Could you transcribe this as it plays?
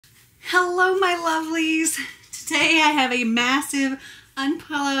Hello my lovelies! Today I have a massive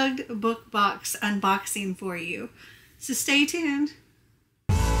Unplugged Book Box unboxing for you. So stay tuned.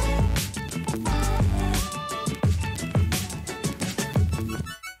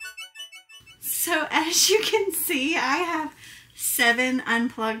 So as you can see, I have 7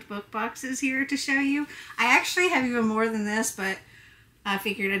 Unplugged book boxes here to show you. I actually have even more than this, but I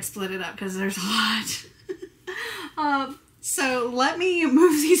figured I'd split it up because there's a lot. So let me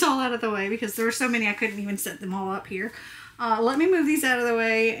move these all out of the way because there were so many I couldn't even set them all up here. Let me move these out of the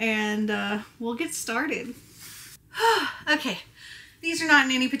way and we'll get started. Okay, these are not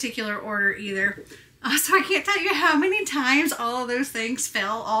in any particular order either. So I can't tell you how many times all of those things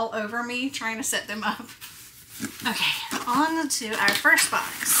fell all over me trying to set them up. Okay, on to our first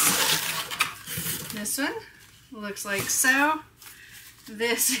box. This one looks like so.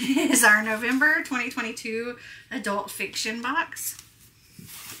 This is our November 2022 adult fiction box.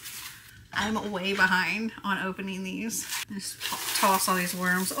 I'm way behind on opening these. Just toss all these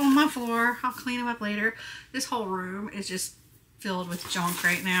worms on my floor. I'll clean them up later. This whole room is just filled with junk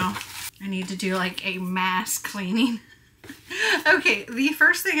right now. I need to do like a mass cleaning. Okay, the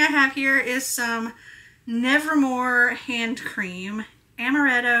first thing I have here is some Nevermore hand cream,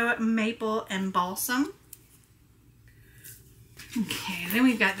 amaretto, maple, and balsam. Okay, then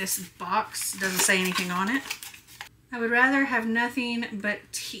we've got this box. Doesn't say anything on it. I would rather have nothing but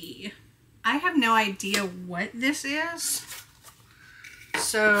tea. I have no idea what this is.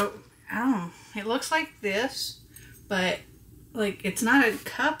 So, I don't know. It looks like this, but like it's not a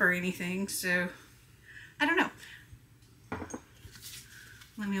cup or anything, so I don't know.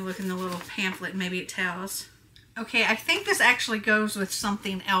 Let me look in the little pamphlet, maybe it tells. Okay, I think this actually goes with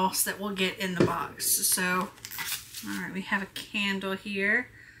something else that we'll get in the box. So, alright, we have a candle here.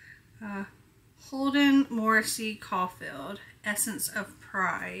 Holden Morrissey Caulfield, Essence of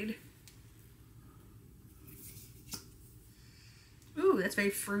Pride. Ooh, that's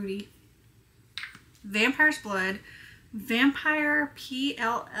very fruity. Vampire's Blood, Vampire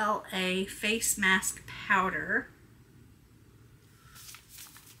PLLA Face Mask Powder.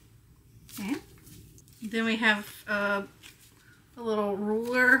 Okay. Then we have a little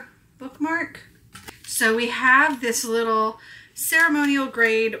ruler bookmark. So we have this little ceremonial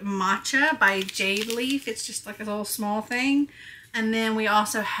grade matcha by Jade Leaf. It's just like a little small thing. And then we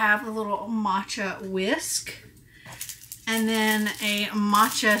also have a little matcha whisk. And then a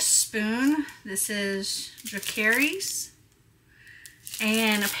matcha spoon. This is Dracarys.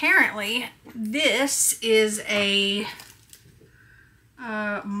 And apparently this is a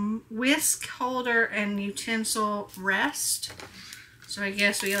whisk holder and utensil rest. So I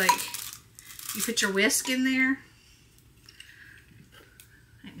guess we like, you put your whisk in there.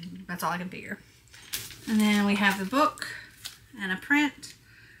 That's all I can figure. And then we have the book and a print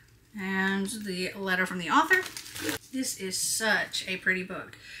and the letter from the author. This is such a pretty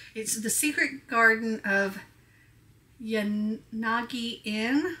book. It's The Secret Garden of Yanagi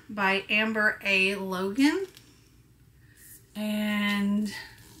Inn by Amber A. Logan. And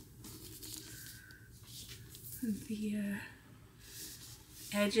the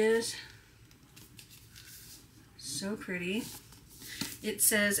edges, so pretty. It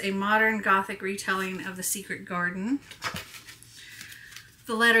says a modern Gothic retelling of The Secret Garden.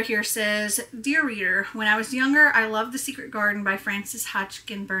 The letter here says, Dear reader, when I was younger, I loved The Secret Garden by Frances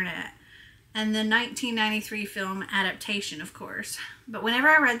Hodgkin Burnett and the 1993 film adaptation, of course. But whenever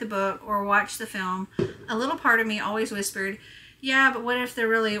I read the book or watched the film, a little part of me always whispered, yeah, but what if there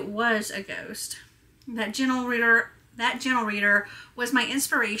really was a ghost? That gentle reader was my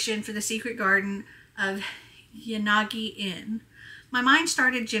inspiration for The Secret Garden of Yanagi Inn. My mind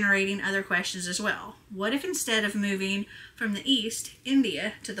started generating other questions as well. What if instead of moving from the east,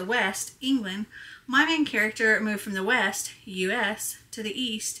 India, to the west, England, my main character moved from the west, US, to the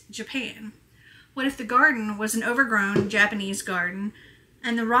east, Japan? What if the garden was an overgrown Japanese garden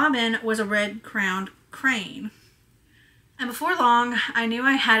and the robin was a red-crowned crane? And before long, I knew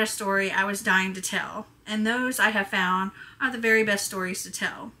I had a story I was dying to tell, and those I have found are the very best stories to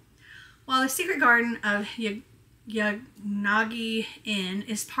tell. While The Secret Garden of Yanagi Inn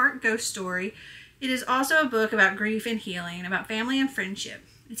is part ghost story, it is also a book about grief and healing, about family and friendship.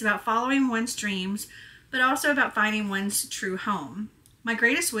 It's about following one's dreams, but also about finding one's true home. My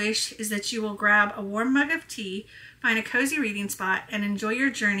greatest wish is that you will grab a warm mug of tea, find a cozy reading spot, and enjoy your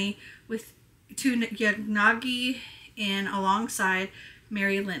journey to Yanagi Inn alongside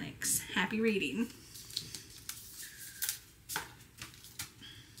Mary Lennox. Happy reading.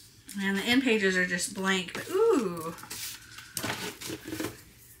 And the end pages are just blank, but ooh.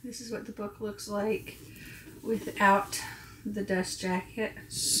 This is what the book looks like without the dust jacket.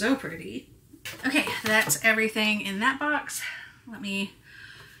 So pretty. Okay, that's everything in that box. Let me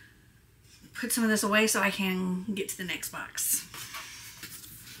put some of this away so I can get to the next box.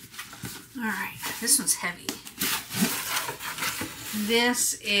 All right, this one's heavy.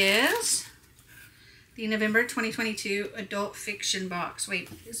 This is the November 2022 adult fiction box. Wait,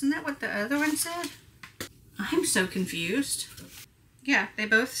 isn't that what the other one said? I'm so confused. Yeah, they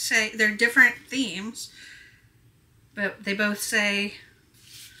both say, they're different themes, but they both say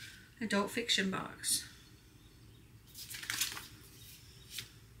adult fiction box.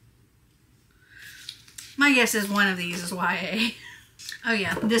 My guess is one of these is YA. Oh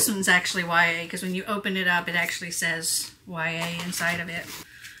yeah, this one's actually YA because when you open it up, it actually says YA inside of it.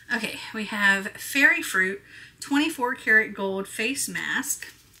 Okay, we have Fairy Fruit 24 karat gold face mask.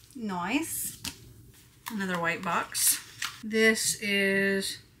 Nice. Another white box. This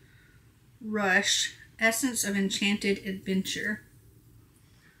is Rush, Essence of Enchanted Adventure.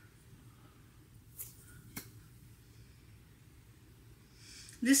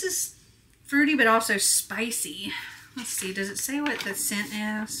 This is fruity but also spicy. Let's see, does it say what the scent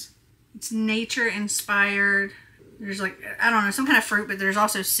is? It's nature inspired. There's like, I don't know, some kind of fruit, but there's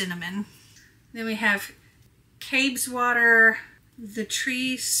also cinnamon. Then we have Cabe's Water, The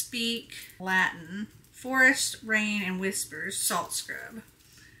Trees Speak Latin, Forest, Rain, and Whispers, Salt Scrub.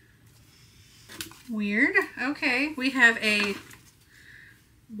 Weird. Okay, we have a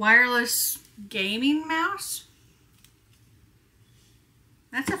wireless gaming mouse.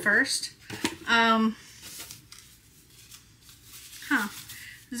 That's a first. Huh.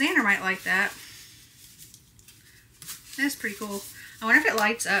 Xander might like that. That's pretty cool. I wonder if it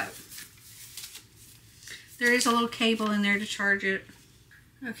lights up. There is a little cable in there to charge it.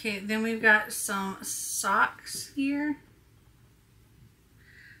 Okay, then we've got some socks here.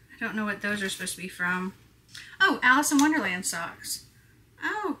 I don't know what those are supposed to be from. Oh, Alice in Wonderland socks.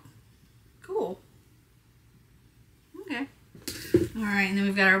 Oh, cool. Okay. Alright, and then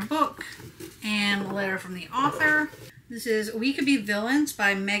we've got our book and a letter from the author. This is We Could Be Villains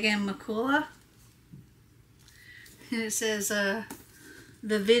by Megan McCullough. And it says The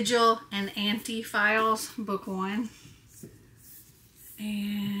Vigil and Anti-Files, Book 1.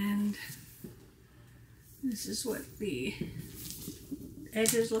 And this is what the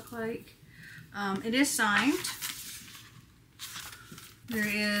edges look like. It is signed. There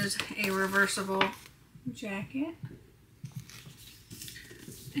is a reversible jacket.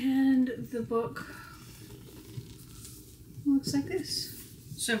 And the book looks like this.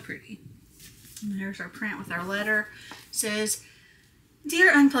 So pretty. And there's our print with our letter. It says,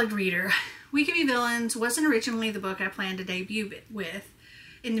 Dear Unplugged reader, We Could Be Villains wasn't originally the book I planned to debut with.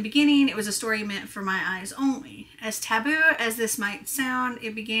 In the beginning, it was a story meant for my eyes only. As taboo as this might sound,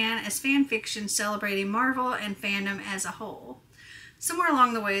 it began as fan fiction celebrating Marvel and fandom as a whole. Somewhere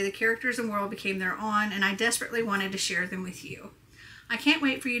along the way, the characters and world became their own, and I desperately wanted to share them with you. I can't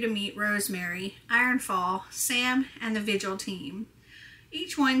wait for you to meet Rosemary, Ironfall, Sam, and the Vigil team.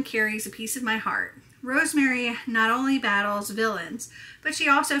 Each one carries a piece of my heart. Rosemary not only battles villains, but she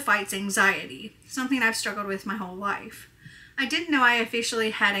also fights anxiety, something I've struggled with my whole life. I didn't know I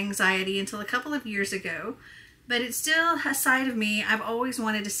officially had anxiety until a couple of years ago, but it's still a side of me I've always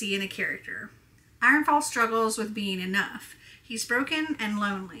wanted to see in a character. Ironfall struggles with being enough. He's broken and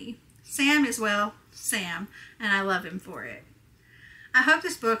lonely. Sam is, well, Sam, and I love him for it. I hope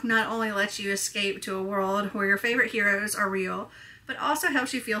this book not only lets you escape to a world where your favorite heroes are real, but also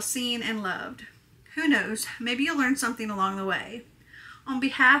helps you feel seen and loved. Who knows, maybe you'll learn something along the way. On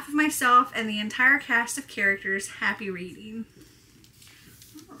behalf of myself and the entire cast of characters, happy reading.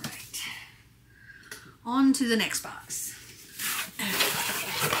 All right. On to the next box.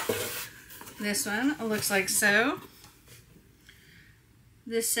 Okay. This one looks like so.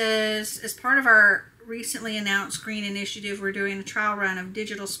 This says, as part of our recently announced green initiative, we're doing a trial run of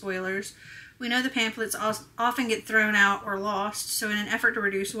digital spoilers. We know the pamphlets often get thrown out or lost, so in an effort to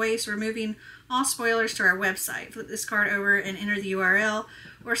reduce waste, we're moving all spoilers to our website. Flip this card over and enter the URL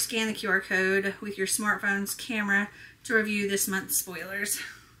or scan the QR code with your smartphone's camera to review this month's spoilers.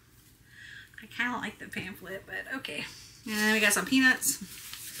 I kind of like the pamphlet, but okay. And then we got some peanuts.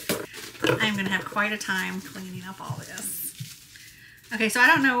 I'm going to have quite a time cleaning up all this. Okay, so I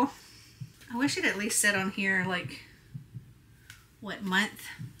don't know. I wish it at least said on here, like, what month?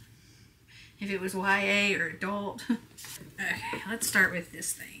 If it was YA or adult. Okay, let's start with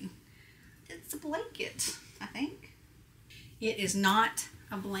this thing. It's a blanket, I think. It is not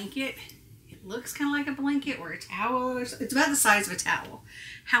a blanket. It looks kind of like a blanket or a towel. It's about the size of a towel.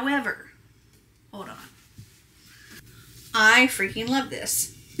 However, hold on. I freaking love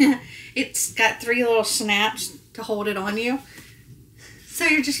this. It's got 3 little snaps to hold it on you. So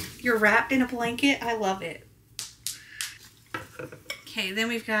you're wrapped in a blanket. I love it. Okay, then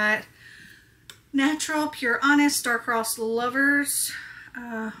we've got Natural, Pure, Honest, Star-Crossed Lovers,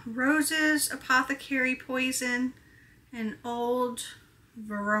 Roses, Apothecary Poison, and Old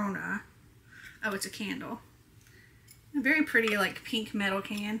Verona. Oh, it's a candle. A very pretty, like, pink metal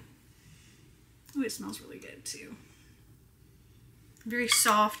can. Oh, it smells really good, too. Very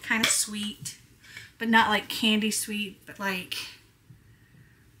soft, kind of sweet, but not like candy sweet, but like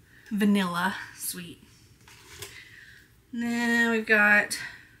vanilla sweet. And then we've got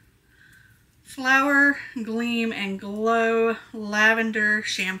Flower, Gleam, and Glow Lavender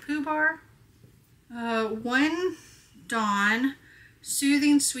Shampoo Bar. One Dawn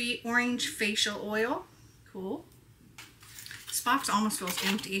Soothing Sweet Orange Facial Oil. Cool. This box almost feels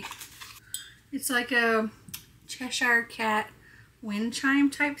empty. It's like a Cheshire Cat wind chime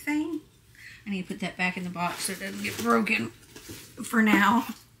type thing. I need to put that back in the box so it doesn't get broken for now.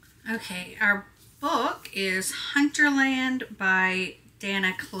 Okay, our book is Hunterland by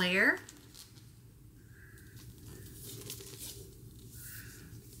Dana Clare.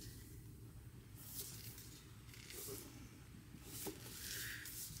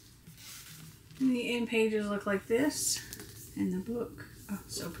 And the end pages look like this. And the book, oh,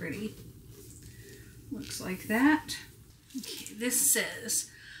 so pretty. Looks like that. Okay, this says,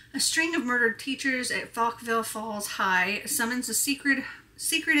 a string of murdered teachers at Falkville Falls High summons a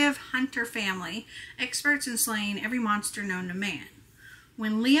secretive hunter family, experts in slaying every monster known to man.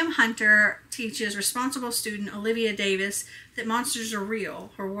 When Liam Hunter teaches responsible student Olivia Davis that monsters are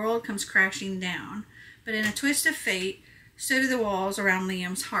real, her world comes crashing down. But in a twist of fate, so do the walls around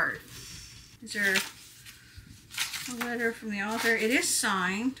Liam's heart. Is there a letter from the author? It is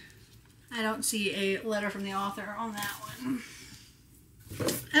signed. I don't see a letter from the author on that one.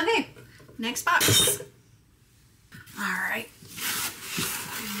 Okay, next box. Alright.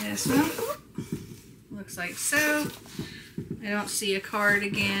 This one looks like so. I don't see a card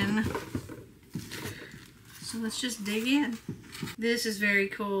again. So let's just dig in. This is very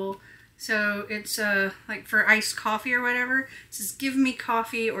cool. So it's like for iced coffee or whatever. It says, give me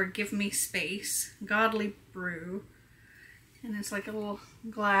coffee or give me space. Godly brew. And it's like a little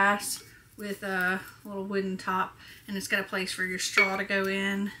glass with a little wooden top. And it's got a place for your straw to go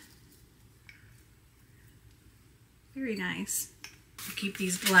in. Very nice. I keep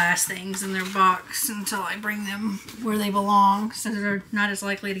these glass things in their box until I bring them where they belong, so they're not as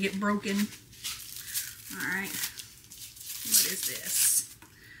likely to get broken. Alright. What is this?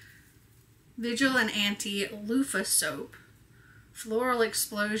 Vigil and Anti-Loofah Soap. Floral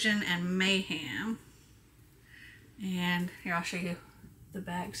Explosion and Mayhem. And here, I'll show you the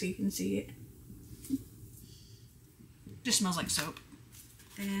back so you can see it. Just smells like soap.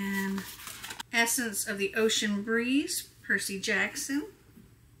 Then Essence of the Ocean Breeze, Percy Jackson.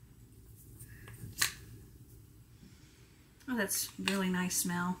 Oh, that's really nice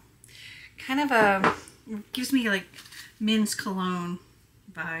smell. Kind of gives me like men's cologne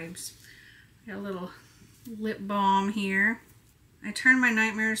vibes. Got a little lip balm here. I turned my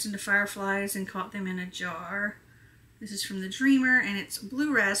nightmares into fireflies and caught them in a jar. This is from The Dreamer, and it's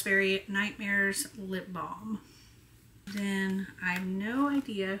Blue Raspberry Nightmares Lip Balm. Then I have no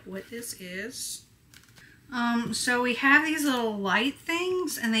idea what this is. So we have these little light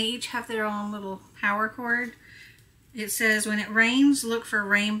things, and they each have their own little power cord. It says, when it rains, look for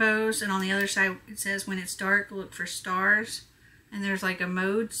rainbows, and on the other side it says, when it's dark, look for stars. And there's like a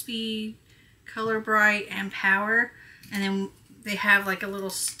mode, speed, color bright, and power. And then they have like a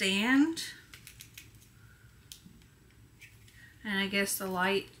little stand. And I guess the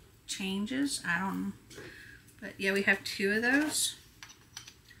light changes. I don't know. But yeah, we have two of those.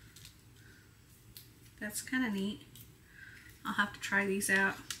 That's kind of neat. I'll have to try these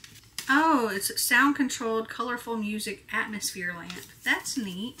out. Oh, it's a sound-controlled, colorful music atmosphere lamp. That's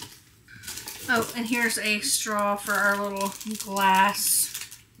neat. Oh, and here's a straw for our little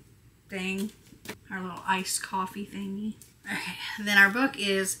glass thing. Our little iced coffee thingy. Okay, then our book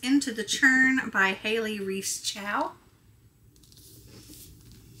is Into the Churn by Haley Reese Chow.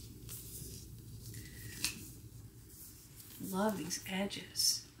 Love these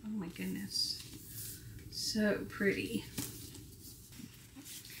edges. Oh my goodness. So pretty.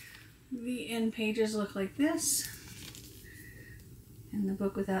 The end pages look like this. And the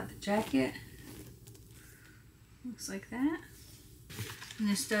book without the jacket looks like that. And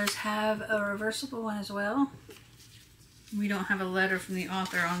this does have a reversible one as well. We don't have a letter from the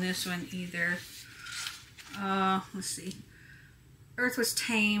author on this one either. Let's see. Earth was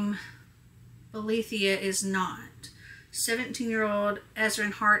tame, Belethia is not. 17-year-old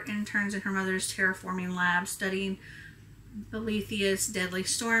Ezrin Hart interns in her mother's terraforming lab, studying Bolethia's deadly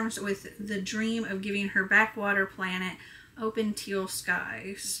storms with the dream of giving her backwater planet open teal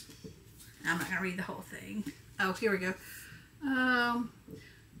skies. I'm not going to read the whole thing. Oh, here we go.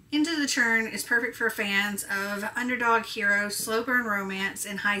 Into the Churn is perfect for fans of underdog heroes, slow burn romance,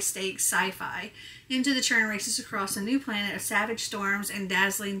 and high stakes sci-fi. Into the Churn races across a new planet of savage storms and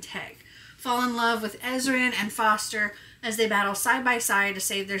dazzling tech. Fall in love with Ezrin and Foster as they battle side by side to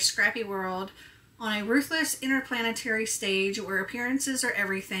save their scrappy world on a ruthless interplanetary stage where appearances are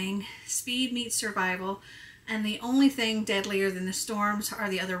everything, speed meets survival, and the only thing deadlier than the storms are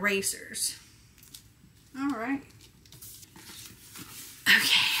the other racers. Alright.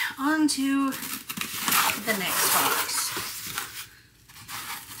 Okay, on to the next box.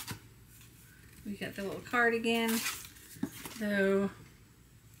 We got the little card again, though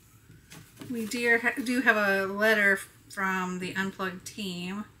we do have a letter from the Unplugged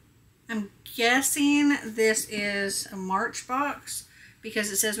team. I'm guessing this is a March box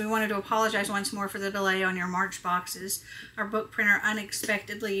because it says, we wanted to apologize once more for the delay on your March boxes. Our book printer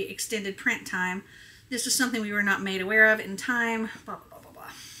unexpectedly extended print time. This is something we were not made aware of in time. Blah, blah, blah, blah,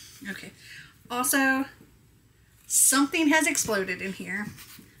 blah. Okay. Also, something has exploded in here.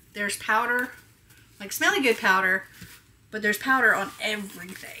 There's powder, like smelly good powder, but there's powder on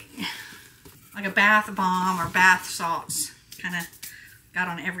everything. Like a bath bomb or bath salts. Kind of got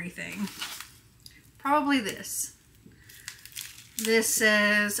on everything. Probably this. This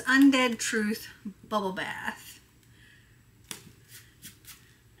says Undead Truth Bubble Bath.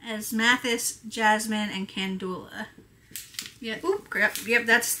 As Mathis, Jasmine, and Candula. Yeah, oop, crap. Yep,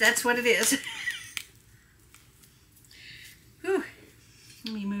 that's what it is. Whew.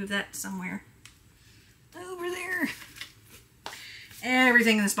 Let me move that somewhere. Over there.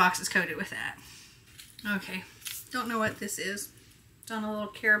 Everything in this box is coated with that. Okay. Don't know what this is. It's on a little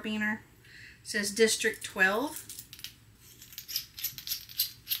carabiner. It says District 12.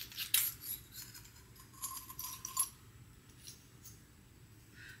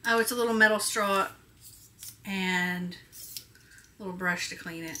 Oh, it's a little metal straw and a little brush to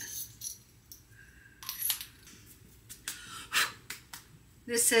clean it.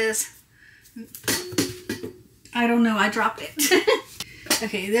 This says, I don't know, I dropped it.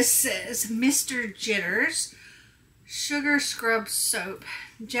 Okay, this says Mr. Jitters Sugar Scrub Soap,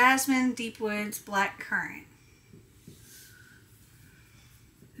 Jasmine, Deep Woods, Black Currant.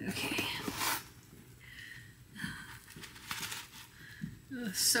 Okay.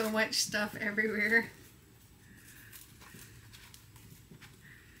 Ugh, so much stuff everywhere.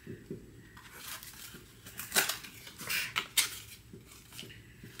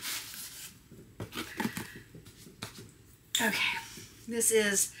 Okay, this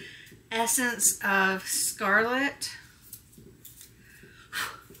is Essence of Scarlet.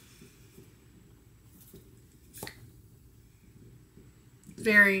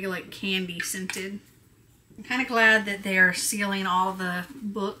 Very like candy scented. I'm kind of glad that they're sealing all the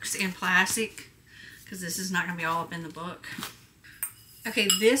books in plastic because this is not going to be all up in the book. Okay,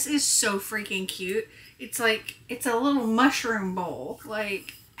 this is so freaking cute. It's like, it's a little mushroom bowl.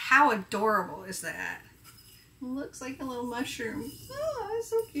 Like, how adorable is that? It looks like a little mushroom. Oh, that's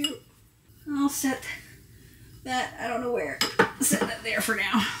so cute. I'll set that, I don't know where. Set that there for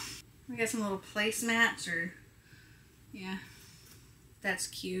now. We got some little placemats or, yeah, that's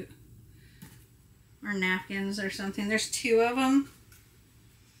cute. Or napkins or something. There's 2 of them.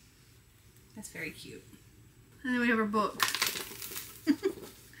 That's very cute. And then we have our book.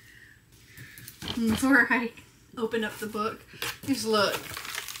 Before I open up the book, just look.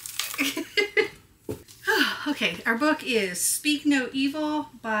 Okay, our book is Speak No Evil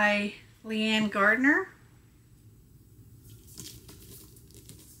by Leanne Gardner.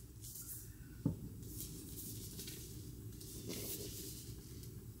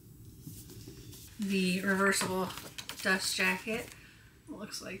 The reversible dust jacket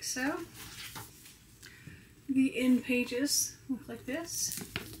looks like so. The end pages look like this.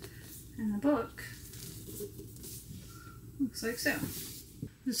 And the book looks like so.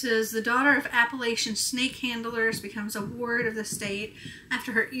 This says, the daughter of Appalachian snake handlers becomes a ward of the state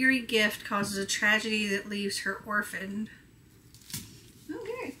after her eerie gift causes a tragedy that leaves her orphaned.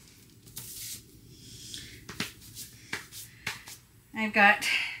 Okay. I've got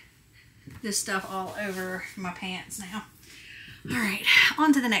this stuff all over my pants now. Alright,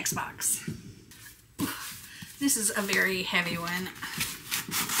 on to the next box. This is a very heavy one.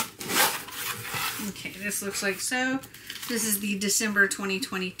 Okay, this looks like so. This is the December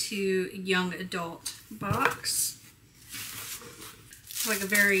 2022 Young Adult box. It's like a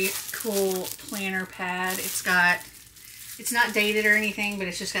very cool planner pad. It's got It's not dated or anything, but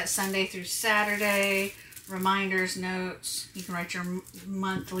it's just got Sunday through Saturday, reminders, notes. You can write your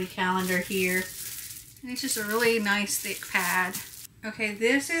monthly calendar here. And it's just a really nice thick pad. Okay,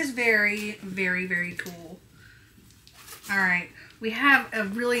 this is very, very, very cool. All right, we have a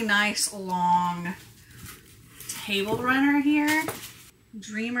really nice long table runner here.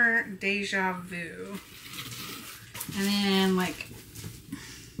 Dreamer Deja Vu. And then like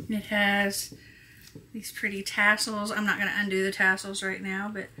it has these pretty tassels. I'm not going to undo the tassels right now,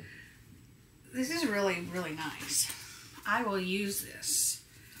 but this is really, really nice. I will use this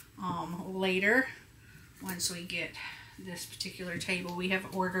later once we get this particular table we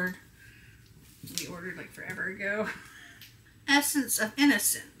ordered like forever ago. Essence of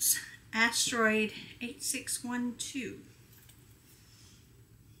Innocence, Asteroid 8612.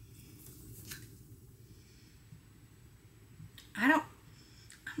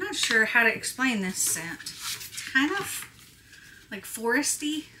 I'm not sure how to explain this scent. It's kind of like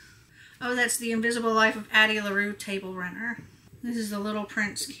foresty. Oh, that's The Invisible Life of Addie LaRue Table Runner. This is the Little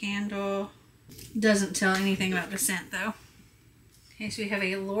Prince candle. Doesn't tell anything about the scent though. Okay, so we have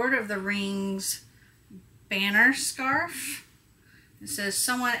a Lord of the Rings banner scarf. It says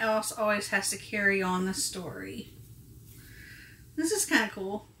someone else always has to carry on the story. This is kind of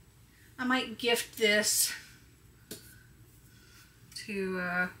cool. I might gift this to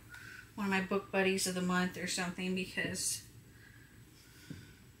one of my book buddies of the month or something, because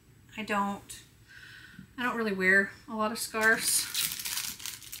I don't really wear a lot of scarves.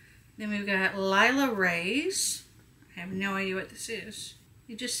 Then we've got Lila Rays. I have no idea what this is.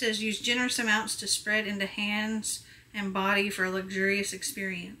 It just says use generous amounts to spread into hands and body for a luxurious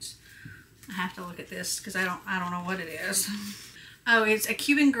experience. I have to look at this because I don't know what it is. Oh, it's a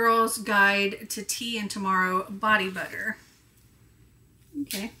Cuban Girl's Guide to Tea and Tomorrow Body Butter.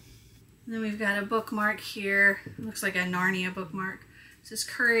 Okay. And then we've got a bookmark here. It looks like a Narnia bookmark. It says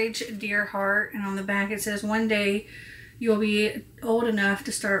Courage, Dear Heart. And on the back it says one day you'll be old enough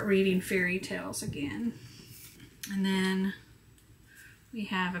to start reading fairy tales again. And then we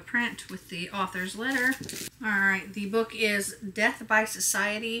have a print with the author's letter. Alright, the book is Death by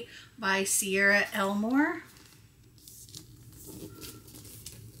Society by Sierra Elmore.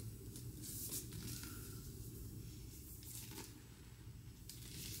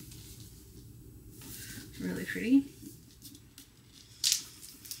 Really pretty.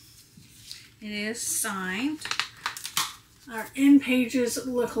 It is signed. Our end pages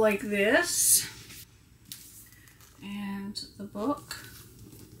look like this. And the book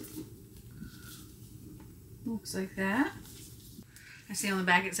looks like that. I see on the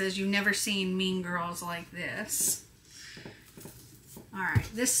back it says, "You've never seen mean girls like this."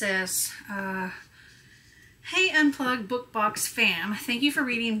 Alright, this says, hey Unplugged Book Box fam, thank you for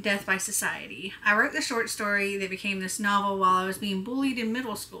reading Death by Society. I wrote the short story that became this novel while I was being bullied in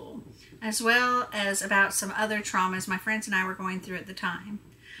middle school, as well as about some other traumas my friends and I were going through at the time.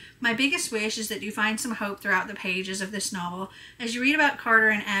 My biggest wish is that you find some hope throughout the pages of this novel as you read about Carter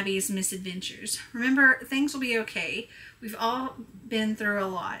and Abby's misadventures. Remember, things will be okay. We've all been through a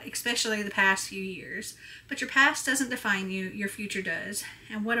lot, especially the past few years. But your past doesn't define you, your future does.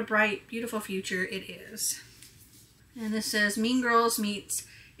 And what a bright, beautiful future it is. And this says, Mean Girls meets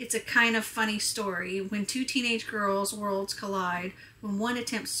It's a Kind of Funny Story when two teenage girls' worlds collide when one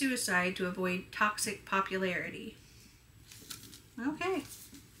attempts suicide to avoid toxic popularity. Okay.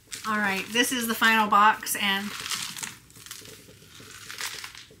 Alright, this is the final box, and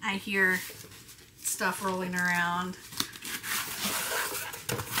I hear stuff rolling around.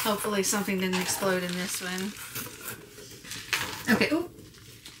 Hopefully something didn't explode in this one. Okay, oh,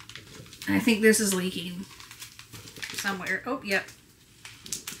 I think this is leaking somewhere. Oh, yep.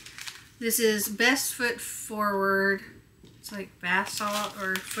 This is Best Foot Forward. It's like bath salt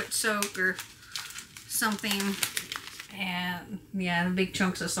or foot soak or something. And yeah, the big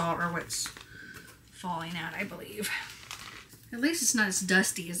chunks of salt are what's falling out, I believe. At least it's not as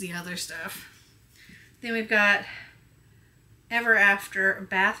dusty as the other stuff. Then we've got Ever After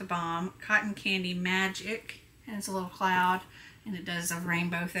Bath Bomb Cotton Candy Magic. And it's a little cloud and it does a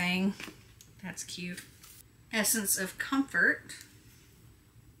rainbow thing. That's cute. Essence of Comfort.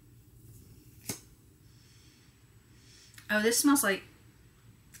 Oh, this smells like,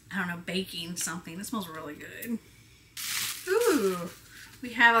 I don't know, baking something. It smells really good. Ooh,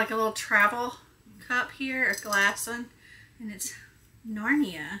 we have like a little travel cup here, a glass one, and it's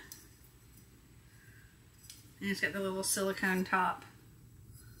Narnia. And it's got the little silicone top.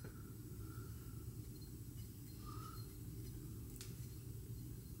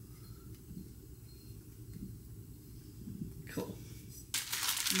 Cool.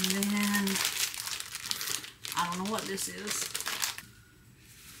 And then, I don't know what this is.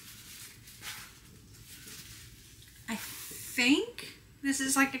 I think this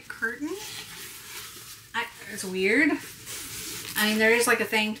is like a curtain. It's weird. I mean, there is like a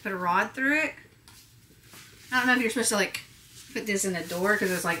thing to put a rod through it. I don't know if you're supposed to like put this in a door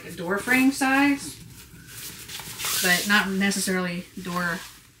because it's like a door frame size, but not necessarily door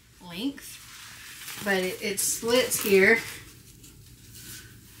length. But it slits here.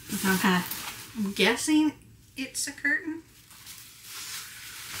 So I'm guessing it's a curtain.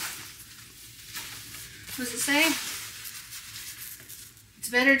 What does it say? It's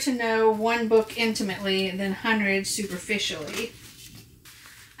better to know one book intimately than hundreds superficially.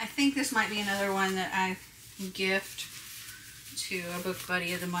 I think this might be another one that I gift to a book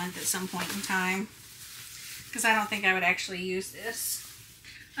buddy of the month at some point in time, because I don't think I would actually use this.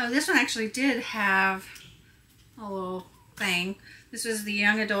 Oh, this one actually did have a little thing. This was the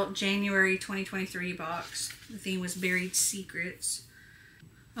Young Adult January 2023 box. The theme was Buried Secrets.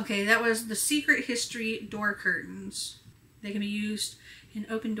 Okay, that was the Secret History door curtains. They can be used in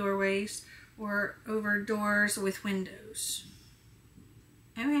open doorways or over doors with windows.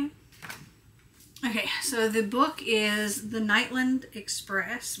 Okay. Okay, so the book is The Nightland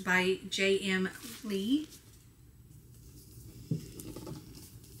Express by J.M. Lee.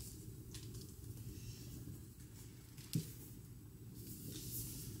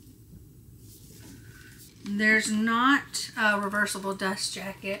 There's not a reversible dust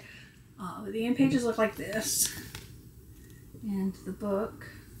jacket. The end pages look like this. And the book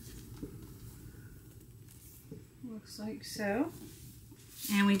looks like so.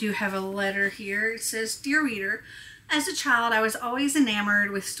 And we do have a letter here. It says, "Dear reader, as a child I was always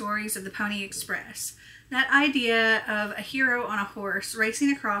enamored with stories of the Pony Express. That idea of a hero on a horse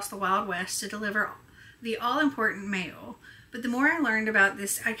racing across the Wild West to deliver the all-important mail. But the more I learned about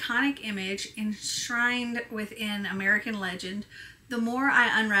this iconic image enshrined within American legend, the more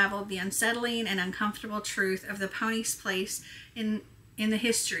I unraveled the unsettling and uncomfortable truth of the pony's place in the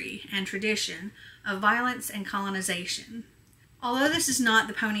history and tradition of violence and colonization. Although this is not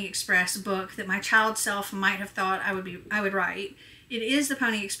the Pony Express book that my child self might have thought I would write, it is the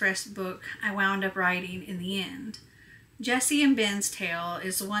Pony Express book I wound up writing in the end. Jessie and Ben's tale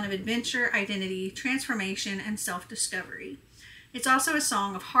is one of adventure, identity, transformation, and self-discovery. It's also a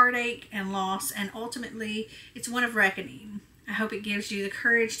song of heartache and loss, and ultimately, it's one of reckoning. I hope it gives you the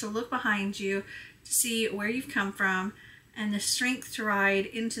courage to look behind you, to see where you've come from, and the strength to ride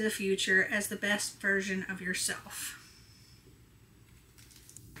into the future as the best version of yourself."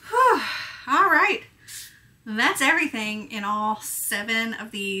 All right. That's everything in all 7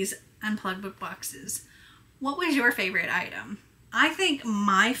 of these Unplugged book boxes. What was your favorite item? I think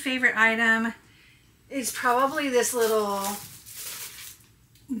my favorite item is probably this little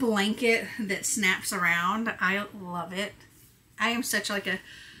blanket that snaps around. I love it. I am such like a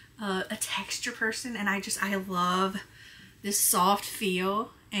texture person, and I love this soft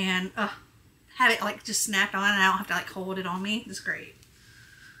feel, and have it like just snapped on and I don't have to like hold it on me. It's great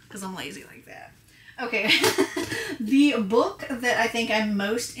because I'm lazy like that. Okay. The book that I think I'm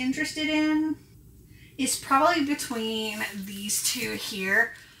most interested in is probably between these two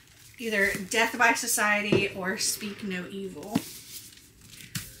here, either Death by Society or Speak No Evil.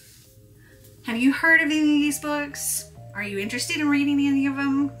 Have you heard of any of these books? Are you interested in reading any of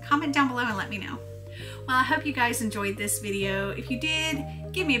them? Comment down below and let me know. Well, I hope you guys enjoyed this video. If you did,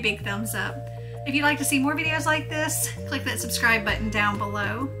 give me a big thumbs up. If you'd like to see more videos like this, click that subscribe button down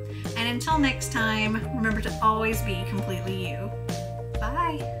below. And until next time, remember to always be completely you.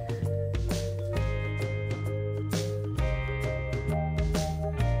 Bye.